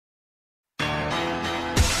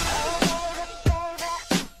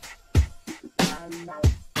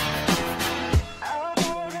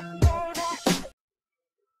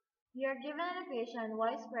are given an equation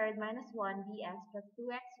y squared minus 1 dx plus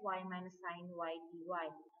 2xy minus sin y dy.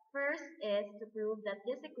 First is to prove that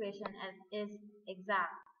this equation is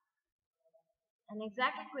exact. An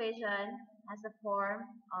exact equation has a form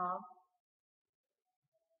of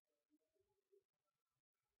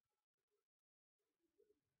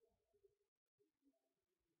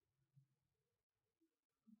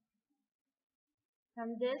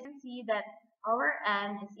from this, you can see that our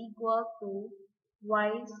n is equal to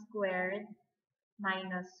y squared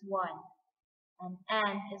minus 1. And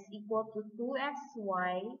n is equal to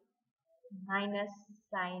 2xy minus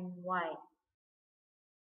sin y.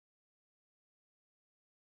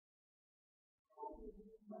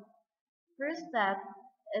 First step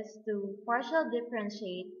is to partial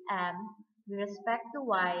differentiate m with respect to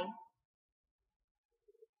y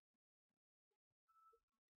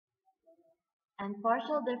and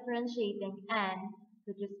partial differentiating n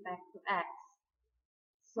with respect to x.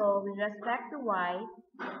 So with respect to y,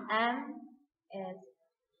 m is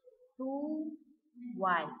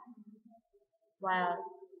 2y, while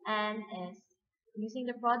n is, using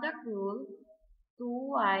the product rule,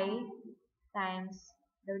 2y times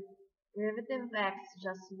the derivative of x,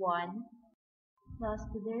 just 1, plus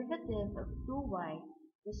the derivative of 2y,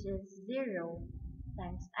 which is 0,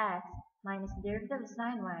 times x, minus the derivative of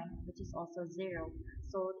sin y, which is also 0.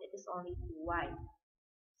 So it is only 2y.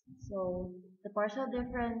 So the partial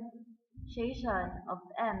differentiation of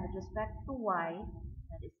m with respect to y,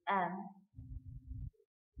 that is m,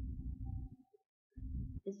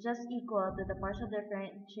 is just equal to the partial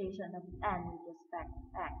differentiation of n with respect to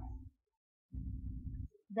x.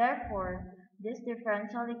 Therefore, this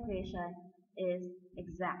differential equation is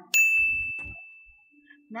exact.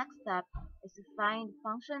 Next step is to find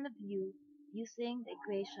function of u using the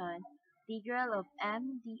equation integral of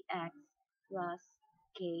m dx plus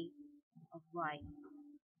k of y.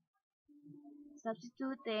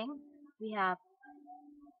 Substituting, we have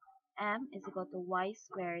m is equal to y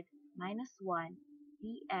squared minus 1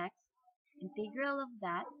 dx, integral of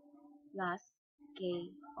that, plus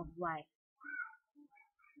k of y.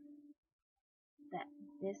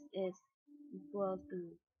 This is equal to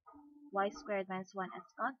y squared minus 1 as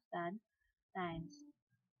constant times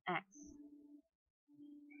x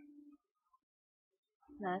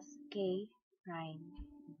plus k prime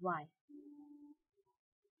of y.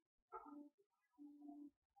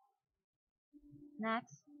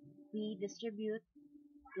 Next, we distribute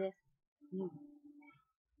this u.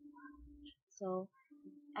 So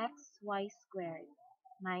xy squared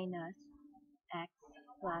minus x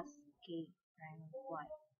plus k prime of y.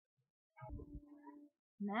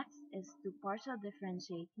 Next is to partial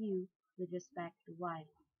differentiate u with respect to y.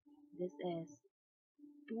 This is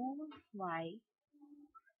 2y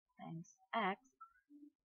times x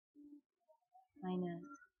minus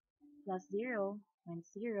plus 0 minus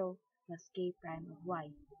 0 plus k prime of y.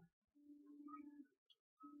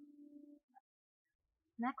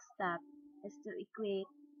 Next step is to equate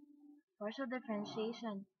partial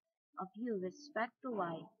differentiation of u with respect to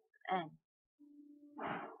y to n.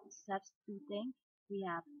 Substituting, we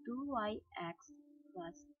have 2yx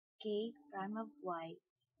plus k prime of y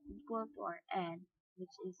equal to our n,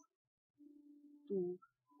 which is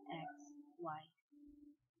 2xy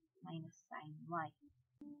minus sin y.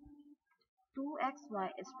 2xy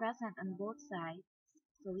is present on both sides,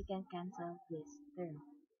 so we can cancel this term.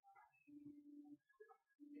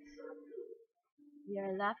 We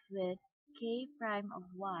are left with k prime of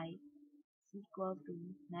y is equal to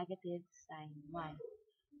negative sin y.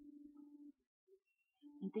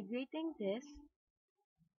 Integrating this,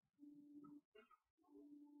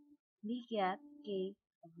 we get k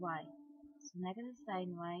of y. So negative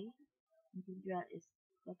sin y integral is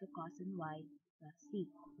equal to cosine y plus c.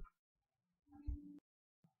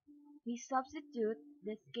 We substitute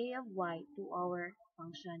this k of y to our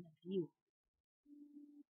function of u.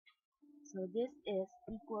 So this is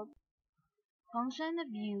equal to function of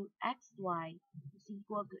u xy is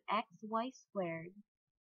equal to xy squared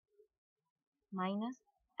minus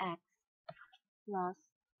x plus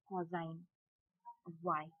cosine of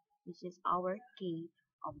y, which is our k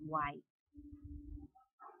of y,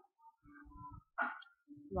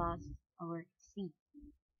 plus our c.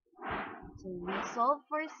 So we solve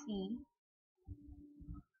for c.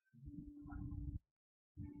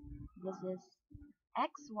 This is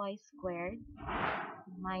xy squared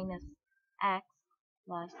minus x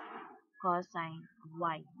plus cosine of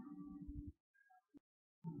y.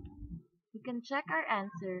 We can check our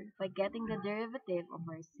answer by getting the derivative of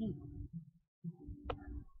our c.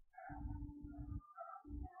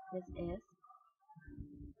 This is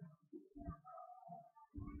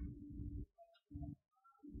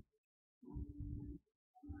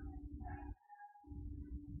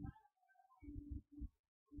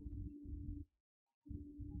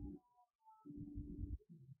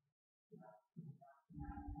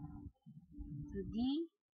So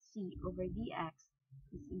dc over dx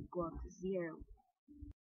is equal to 0.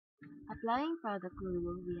 Applying product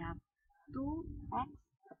rule, we have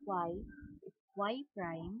 2xy y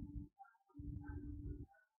prime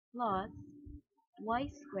plus y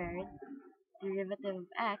squared, derivative of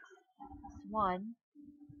x is 1,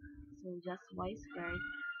 so just y squared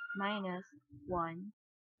minus 1.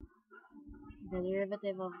 The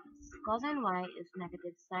derivative of cosine y is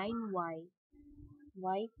negative sine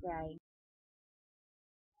y prime.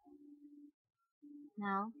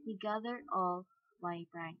 Now, we gather all y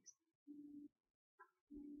primes.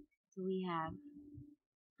 So we have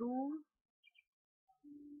 2xy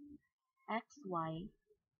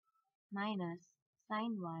minus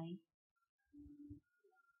sine y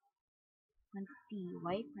quantity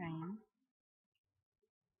y prime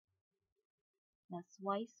plus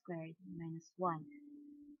y squared minus 1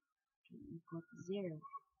 equal to 0.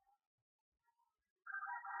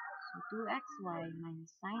 So 2xy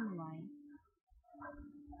minus sine y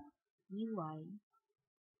dy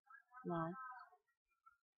plus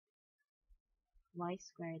y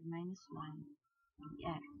squared minus 1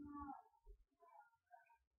 dx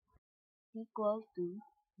equal to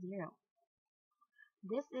 0.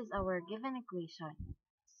 This is our given equation,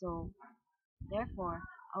 so therefore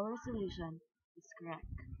our solution is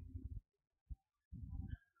correct.